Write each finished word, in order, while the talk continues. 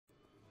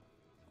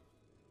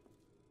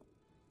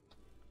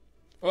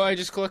Oh, I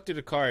just collected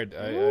a card.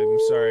 I'm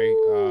sorry.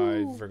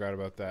 I forgot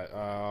about that.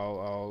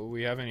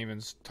 We haven't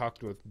even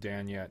talked with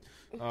Dan yet.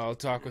 I'll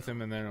talk with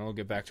him and then I'll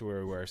get back to where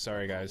we were.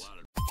 Sorry, guys.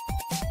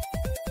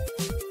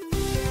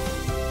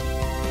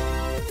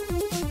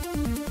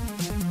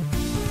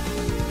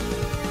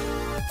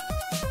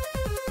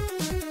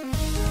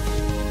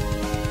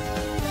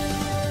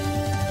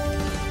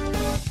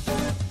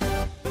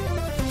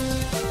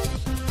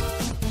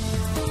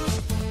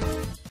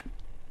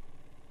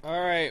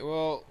 Alright,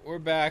 well, we're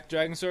back.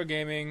 Dragonsaur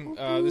Gaming.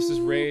 This is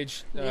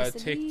Rage.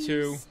 Take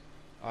 2.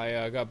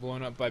 I got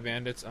blown up by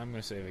bandits. I'm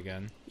gonna save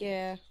again.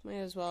 Yeah, might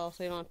as well,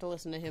 so you don't have to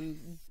listen to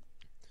him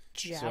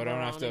jabber so I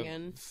don't have to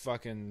again.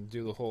 fucking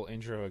do the whole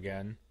intro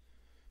again.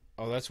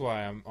 Oh, that's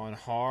why I'm on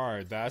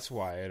hard. That's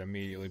why it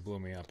immediately blew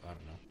me up. I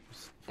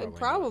don't know.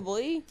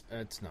 Probably.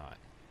 It's not.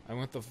 I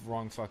went the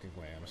wrong fucking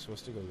way. I'm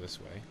supposed to go this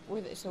way.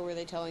 Were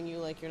they telling you,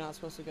 like, you're not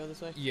supposed to go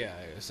this way? Yeah,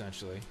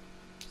 essentially.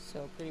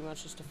 So, pretty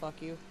much just to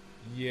fuck you?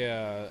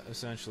 Yeah,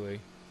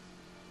 essentially.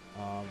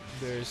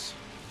 There's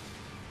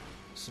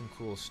some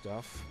cool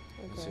stuff.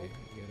 Okay. Let's see,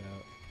 get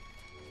out.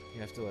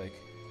 You have to, like,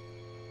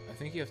 I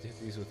think you have to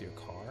hit these with your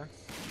car.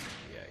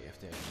 Yeah, you have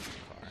to hit them with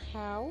your car.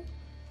 How?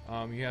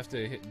 You have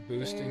to hit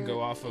boost and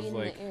go off of,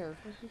 like, the air.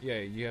 yeah,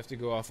 you have to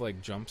go off,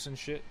 like, jumps and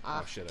shit.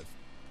 Ah. Oh, shit.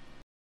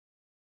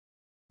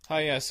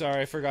 Hi, yeah,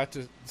 sorry, I forgot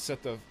to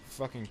set the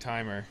fucking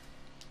timer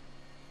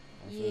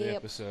for the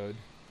episode.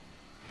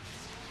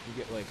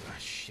 You get like, oh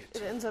shit.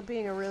 It ends up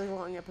being a really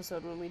long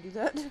episode when we do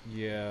that.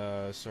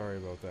 Yeah, sorry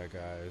about that,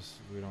 guys.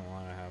 We don't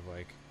want to have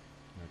like,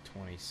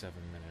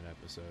 27-minute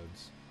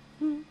episodes.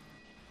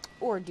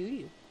 Or do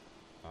you?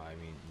 I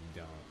mean, you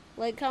don't.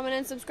 Like, comment,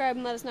 and subscribe,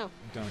 and let us know.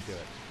 Don't do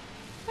it.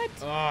 What?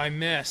 Oh, I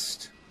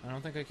missed. I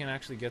don't think I can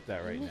actually get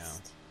that right now.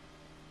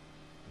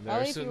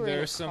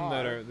 There are some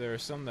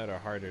that are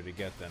harder to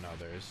get than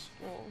others.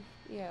 Well,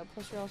 yeah.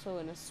 Plus, you're also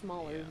in a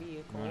smaller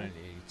vehicle. I'm on an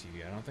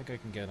ATV. I don't think I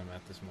can get them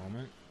at this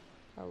moment.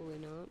 Probably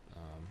not.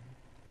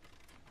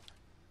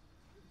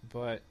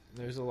 But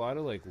there's a lot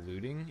of like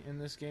looting in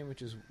this game,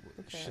 which is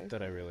shit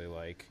that I really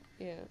like.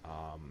 Yeah.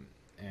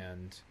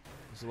 And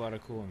there's a lot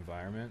of cool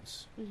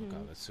environments. Oh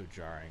god, that's so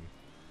jarring.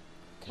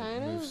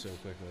 Kind it of. moves so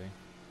quickly.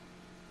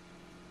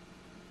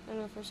 I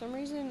don't know. For some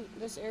reason,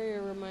 this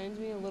area reminds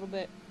me a little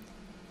bit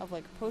of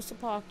like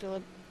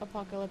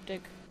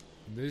post-apocalyptic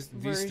These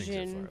version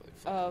things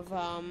are of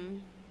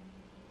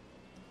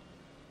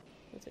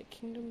was it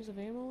Kingdoms of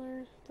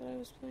Amalur that I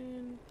was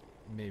playing?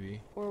 Maybe.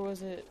 Or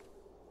was it?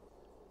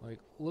 Like,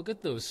 look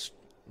at those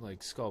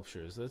like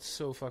sculptures. That's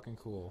so fucking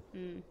cool.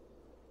 I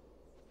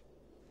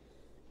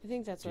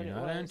think that's what it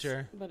was.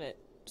 Enter. But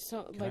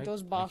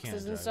those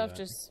boxes and stuff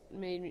just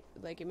made me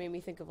it made me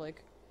think of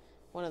like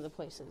one of the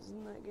places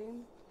in that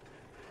game.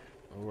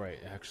 Oh right,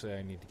 actually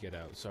I need to get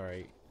out.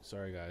 Sorry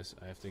guys,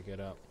 I have to get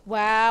up.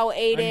 Wow,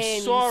 Aidan.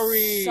 I'm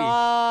sorry. You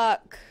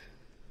suck.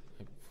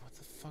 Like, what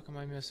the fuck am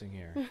I missing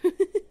here?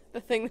 The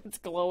thing that's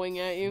glowing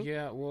at you.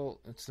 Yeah, well,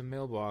 it's the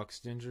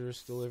mailbox.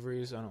 Dangerous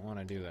deliveries. I don't want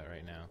to do that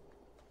right now.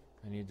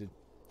 I need to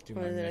do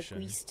my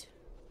mission.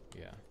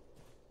 Yeah.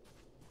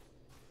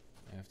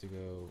 I have to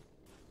go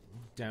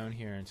down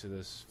here into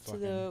this fucking...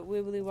 To the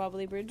wibbly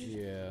wobbly bridge?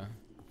 Yeah.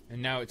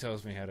 And now it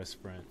tells me how to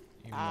sprint.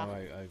 Even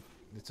though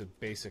it's a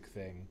basic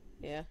thing.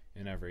 Yeah.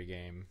 In every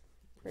game.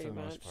 Pretty for the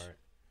much. most part.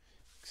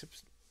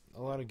 Except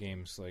a lot of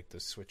games like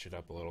to switch it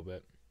up a little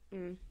bit.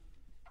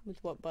 With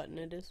what button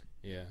it is.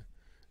 Yeah.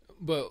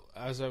 But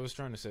as I was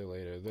trying to say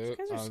later, these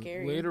guys are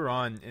scary. Later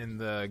on in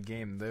the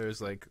game, there's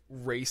like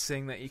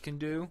racing that you can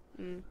do.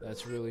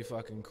 That's really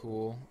fucking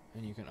cool,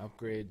 and you can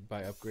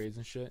buy upgrades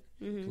and shit.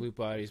 Loot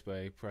bodies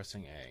by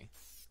pressing A.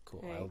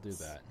 Cool, nice. I'll do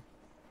that.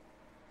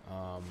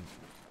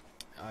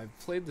 I've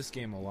played this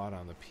game a lot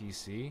on the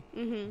PC,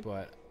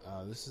 but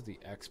this is the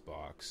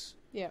Xbox.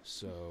 Yeah.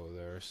 So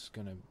there's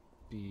gonna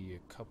be a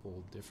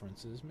couple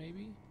differences,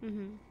 maybe.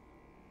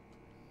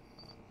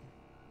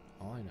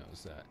 All I know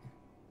is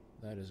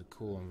that is a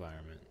cool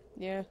environment.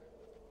 Yeah.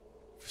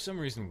 For some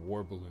reason,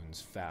 war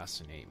balloons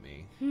fascinate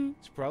me.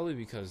 It's probably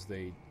because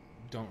they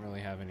don't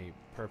really have any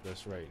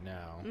purpose right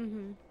now.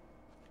 And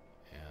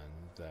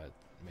that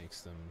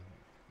makes them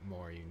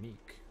more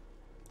unique.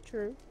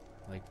 True.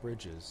 Like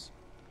bridges.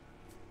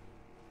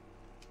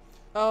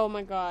 Oh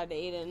my god,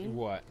 Aidan.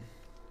 What?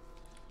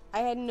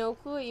 I had no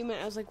clue what you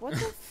meant. I was like, what the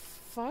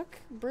fuck?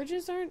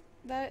 Bridges aren't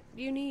that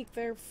unique.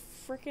 They're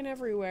freaking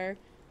everywhere.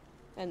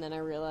 And then I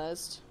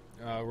realized...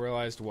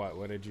 Realized what?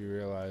 What did you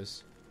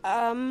realize?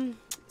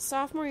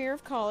 Sophomore year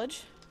of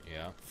college.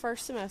 Yeah.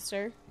 First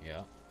semester.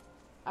 Yeah.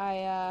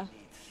 I,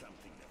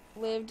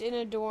 lived in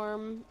a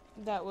dorm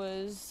that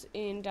was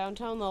in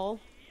downtown Lowell.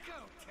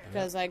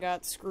 Because I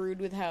got screwed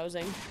with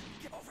housing.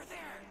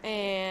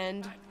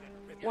 And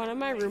one of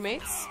my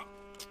roommates,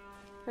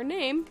 her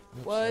name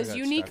was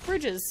Unique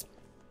Bridges.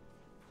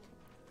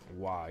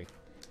 Why?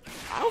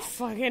 I don't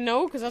fucking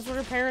know, because that's what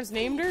her parents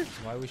named her.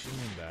 Why would she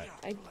name that?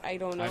 I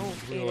don't know.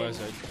 I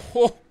realized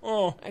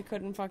I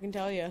couldn't fucking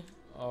tell you.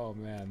 Oh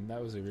man,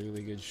 that was a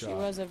really good shot. She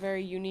was a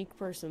very unique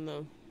person,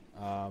 though.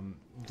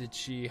 Did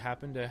she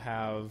happen to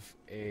have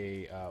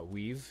a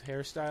weave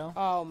hairstyle?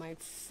 Oh my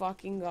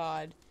fucking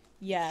god.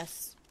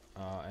 Yes.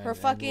 Her And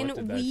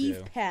fucking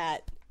weave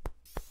pat.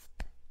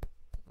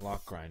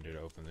 Lock grinder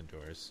to open the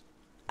doors.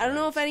 I don't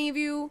know if any of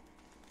you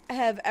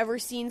have ever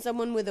seen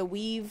someone with a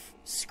weave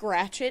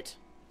scratch it.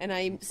 And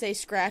I say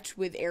scratch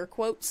with air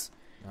quotes.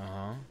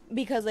 Uh-huh.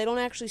 Because they don't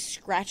actually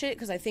scratch it,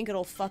 because I think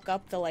it'll fuck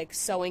up the, like,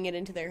 sewing it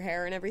into their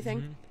hair and everything.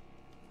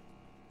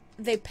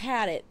 Mm-hmm. They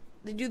pat it.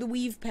 They do the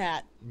weave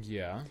pat.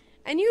 Yeah.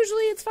 And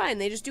usually it's fine.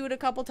 They just do it a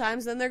couple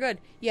times, then they're good.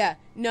 Yeah,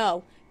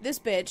 no. This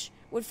bitch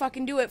would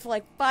fucking do it for,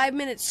 like, 5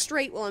 minutes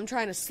straight while I'm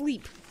trying to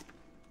sleep.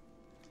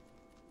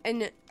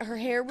 And her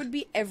hair would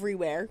be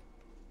everywhere.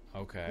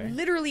 Okay.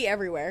 Literally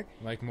everywhere.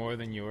 Like more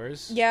than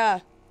yours? Yeah.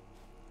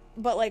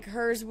 But, like,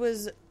 hers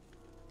was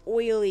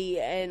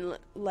oily and,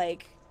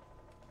 like...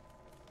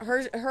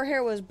 Her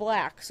hair was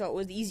black, so it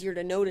was easier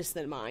to notice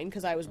than mine,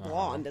 because I was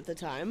blonde at the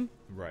time.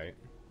 Right.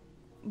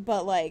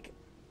 But, like,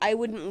 I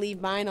wouldn't leave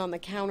mine on the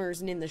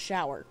counters and in the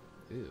shower.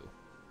 Ew.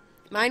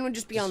 Mine would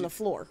just be on the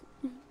floor.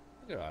 Look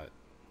at that.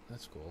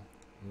 That's cool.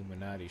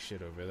 Illuminati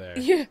shit over there.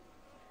 Yeah.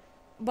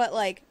 But,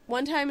 like,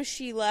 one time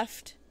she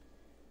left,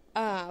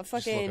 Just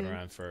looking fucking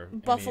around for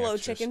buffalo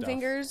chicken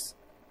fingers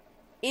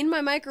in my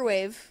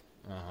microwave.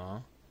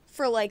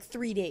 For, like,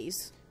 3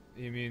 days.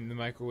 You mean the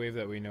microwave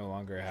that we no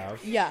longer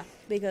have? Yeah,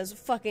 because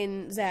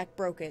fucking Zach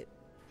broke it.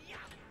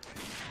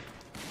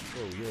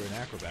 Oh, you're an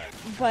acrobat.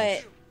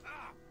 But,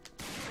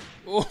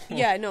 oh.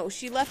 yeah, no,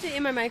 she left it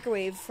in my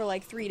microwave for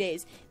like 3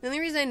 days. The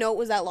only reason I know it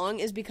was that long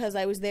is because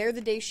I was there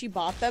the day she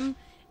bought them,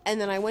 and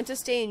then I went to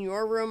stay in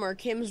your room or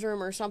Kim's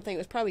room or something. It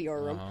was probably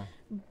your room.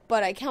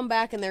 But I come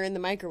back and they're in the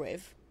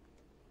microwave.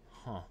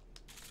 Huh.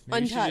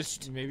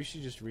 Untouched. Maybe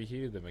she just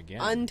reheated them again.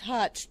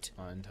 Untouched.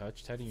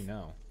 Untouched? How do you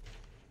know?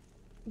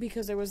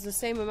 Because there was the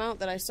same amount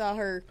that I saw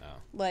her,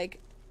 like,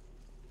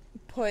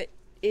 put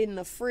in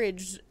the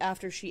fridge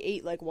after she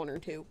ate, like, 1 or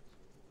 2.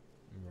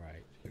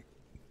 Right.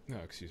 No,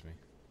 excuse me.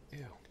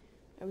 Ew.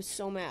 I was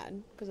so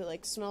mad, because it,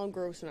 like, smelled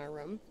gross in our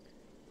room.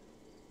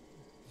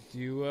 Do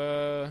you,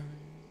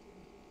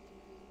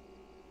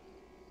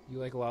 you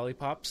like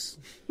lollipops?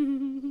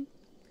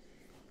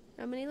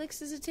 How many licks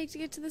does it take to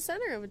get to the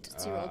center of a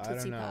Tootsie Roll Tootsie Pop?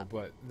 I don't know,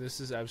 but this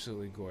is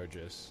absolutely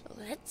gorgeous.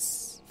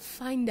 Let's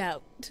find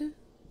out.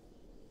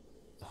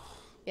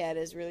 Yeah, it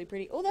is really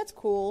pretty. Oh, that's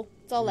cool.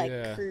 It's all, like,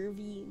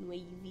 curvy and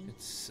wavy.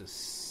 It's a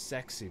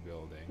sexy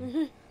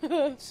building.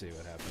 Let's see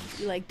what happens.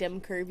 You like them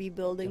curvy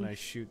buildings? Can I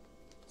shoot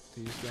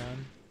these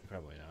down?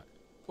 Probably not.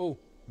 Oh,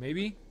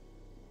 maybe?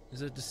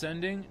 Is it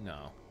descending?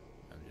 No.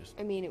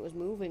 I mean, it was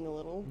moving a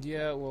little.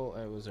 Yeah, well,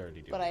 I was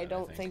already doing But I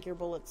don't think. think your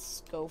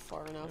bullets go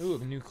far enough. Ooh,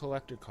 a new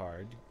collector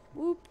card.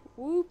 Whoop,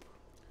 whoop.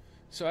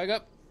 So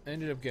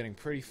ended up getting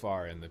pretty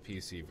far in the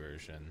PC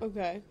version.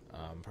 Okay.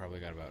 Probably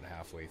got about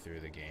halfway through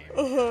the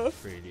game.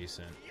 Pretty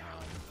decent.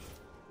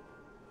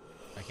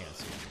 I can't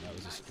see it. That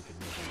was a stupid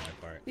move on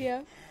my part.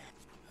 Yeah.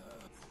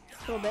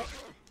 A little bit.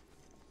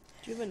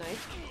 Do you have a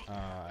knife?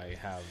 I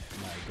have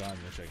my gun,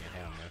 which I can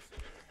hit him with.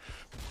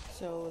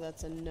 So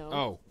that's a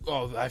no.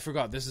 Oh, I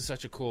forgot. This is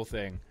such a cool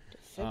thing.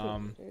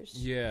 Defibrillators.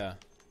 Yeah.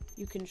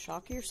 You can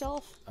shock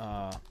yourself?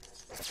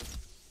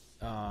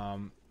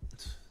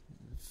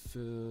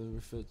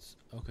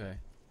 Okay.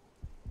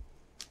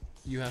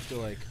 You have to,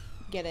 like...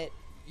 Get it.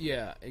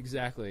 Yeah,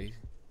 exactly.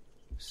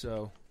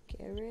 So...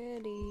 Get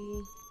ready.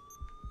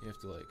 You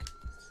have to, like...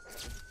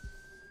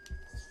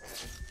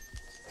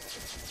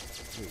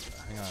 Wait,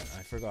 hang on.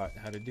 I forgot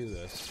how to do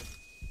this.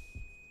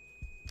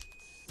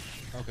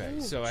 Okay,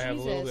 Ooh, so I have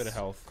a little bit of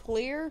health.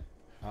 Clear?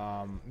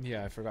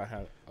 Yeah, I forgot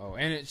how... Oh,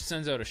 and it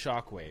sends out a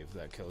shockwave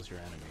that kills your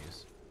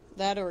enemies.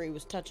 That or he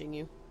was touching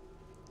you.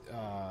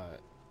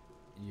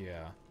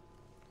 Yeah.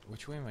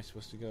 Which way am I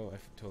supposed to go? I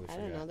totally forgot.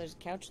 I don't know. There's a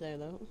couch there,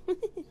 though. I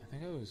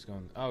think I was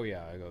going... Oh,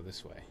 yeah, I go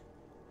this way.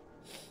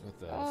 With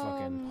the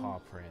fucking paw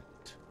print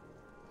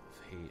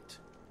of hate.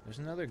 There's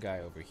another guy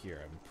over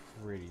here. I'm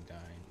pretty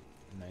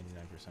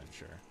 99%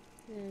 sure.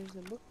 There's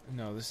a book.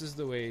 No, this is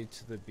the way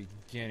to the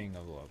beginning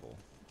of the level.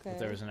 Okay. But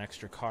there was an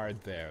extra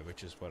card there,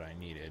 which is what I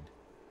needed.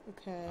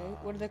 Okay.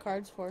 What are the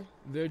cards for?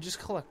 They're just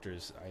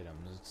collector's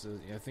items.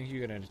 I think you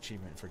get an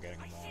achievement for getting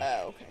them all.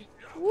 Oh, okay.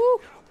 Woo!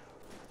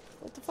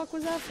 What the fuck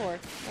was that for?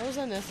 That was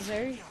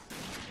unnecessary.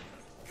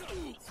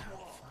 Oh,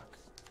 fuck.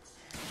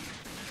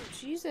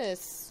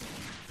 Jesus.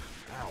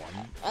 Ow,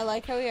 I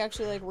like how he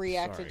actually, like,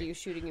 reacted to you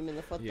shooting him in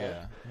the foot, though.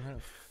 Yeah. I'm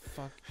gonna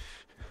fuck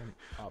him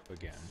up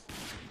again.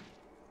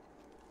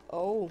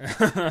 Oh.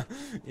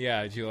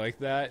 Yeah, did you like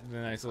that? The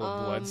nice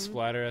little blood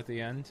splatter at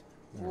the end?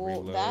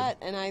 Well, that,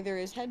 and either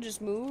his head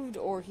just moved,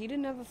 or he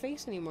didn't have a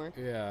face anymore.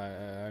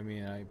 Yeah, I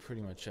mean, I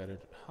pretty much said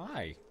it.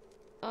 Hi,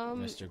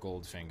 Mr.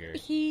 Goldfinger.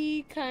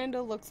 He kind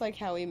of looks like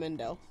Howie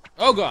Mandel.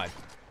 Oh, God!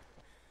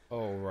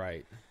 Oh,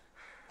 right.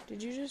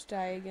 Did you just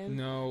die again?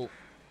 No,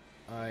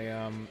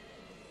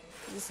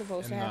 Is this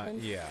supposed to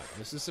happen? Yeah,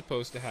 this is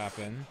supposed to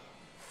happen.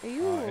 Are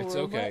you a It's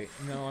robot? okay.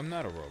 No, I'm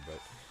not a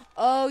robot.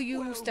 Oh,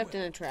 you stepped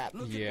in a trap.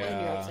 Yeah.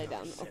 And you're upside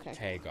down. Okay.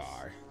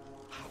 Hagar.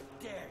 How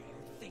dare you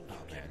think you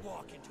can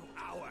walk into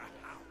our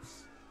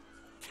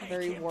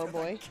Very war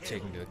boy.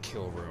 Take me to the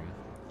kill room.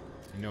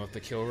 You know what the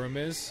kill room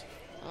is?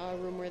 A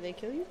room where they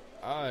kill you?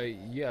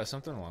 Yeah,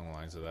 something along the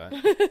lines of that.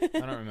 I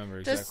don't remember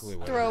exactly what it is.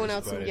 Just throwing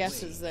out some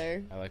guesses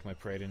there. I like my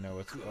prey to know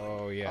what's...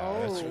 Oh, yeah.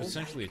 That's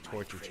essentially a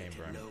torture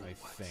chamber, I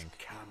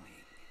think.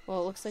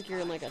 Well, it looks like you're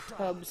in like a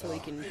tub so he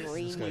can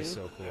drain you. This guy's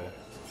so cool.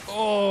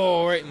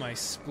 Oh, right in my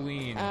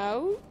spleen.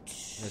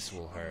 Ouch. This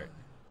will hurt.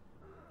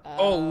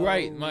 Oh,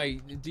 right, my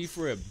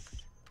defib.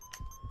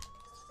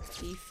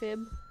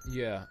 Defib?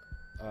 Yeah.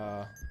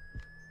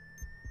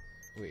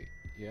 Wait,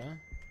 yeah?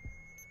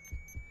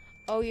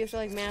 Oh, you have to,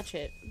 like, match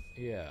it.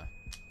 Yeah.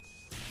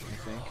 I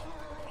think.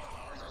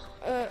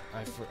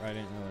 I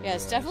didn't know. Yeah,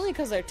 it's definitely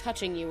because they're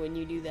touching you when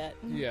you do that.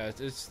 Yeah,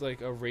 it's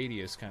like a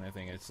radius kind of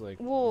thing. It's like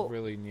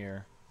really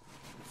near,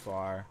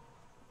 far,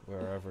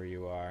 wherever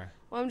you are.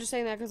 Well, I'm just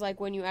saying that because, like,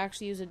 when you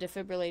actually use a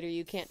defibrillator,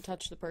 you can't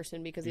touch the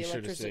person because the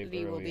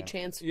electricity will be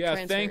transferred. Yeah,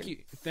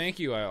 thank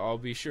you. I'll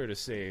be sure to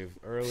save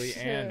early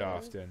and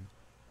often.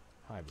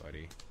 Hi,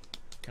 buddy.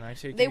 Can I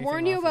take? They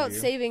warn you about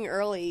saving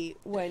early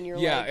when you're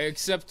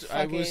except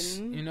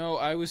fucking...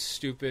 I was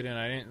stupid and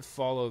I didn't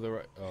follow the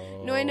right...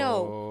 Oh, no, I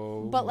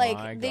know. But,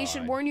 like, they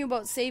should warn you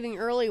about saving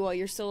early while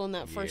you're still in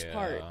that first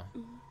part.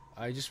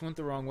 I just went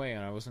the wrong way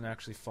and I wasn't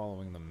actually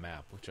following the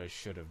map, which I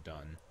should have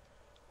done.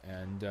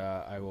 And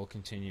I will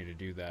continue to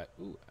do that.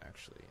 Ooh,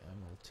 actually, I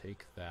will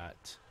take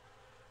that...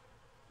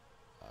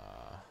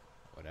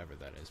 whatever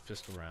that is.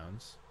 Pistol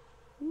rounds.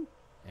 Ooh.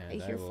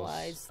 And I hear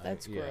flies.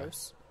 That's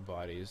gross.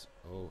 Bodies.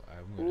 Oh,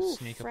 I'm going to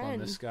sneak up on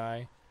this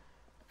guy,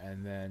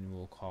 and then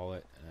we'll call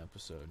it an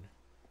episode.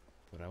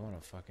 But I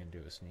want to fucking do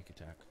a sneak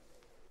attack.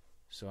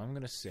 So I'm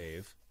going to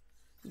save.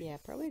 Yeah,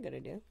 probably a good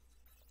idea.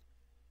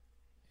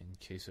 In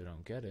case I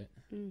don't get it,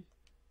 then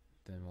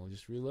we'll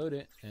just reload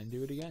it and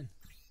do it again.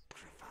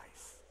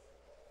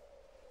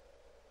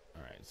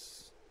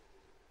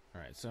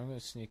 Alright, so I'm going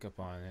to sneak up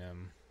on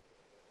him.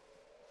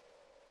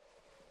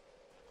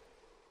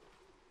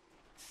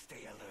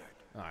 Stay alert.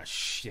 Ah,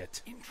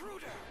 shit.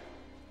 Intruder.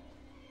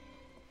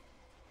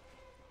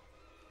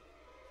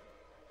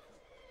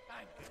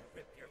 I'm gonna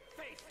rip your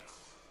face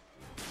off.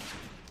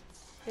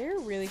 They're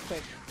really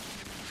quick.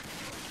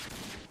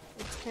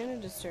 It's kind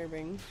of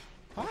disturbing.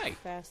 Hi. How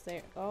fast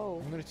they.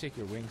 Oh. I'm gonna take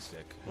your wing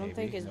stick. I don't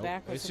think his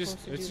back was supposed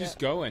to do that. It's just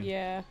going.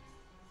 Yeah.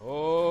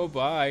 Oh,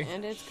 bye.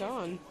 And it's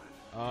gone.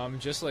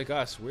 Just like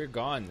us, we're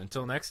gone.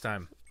 Until next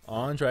time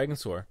on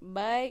Dragonsaur.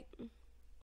 Bye.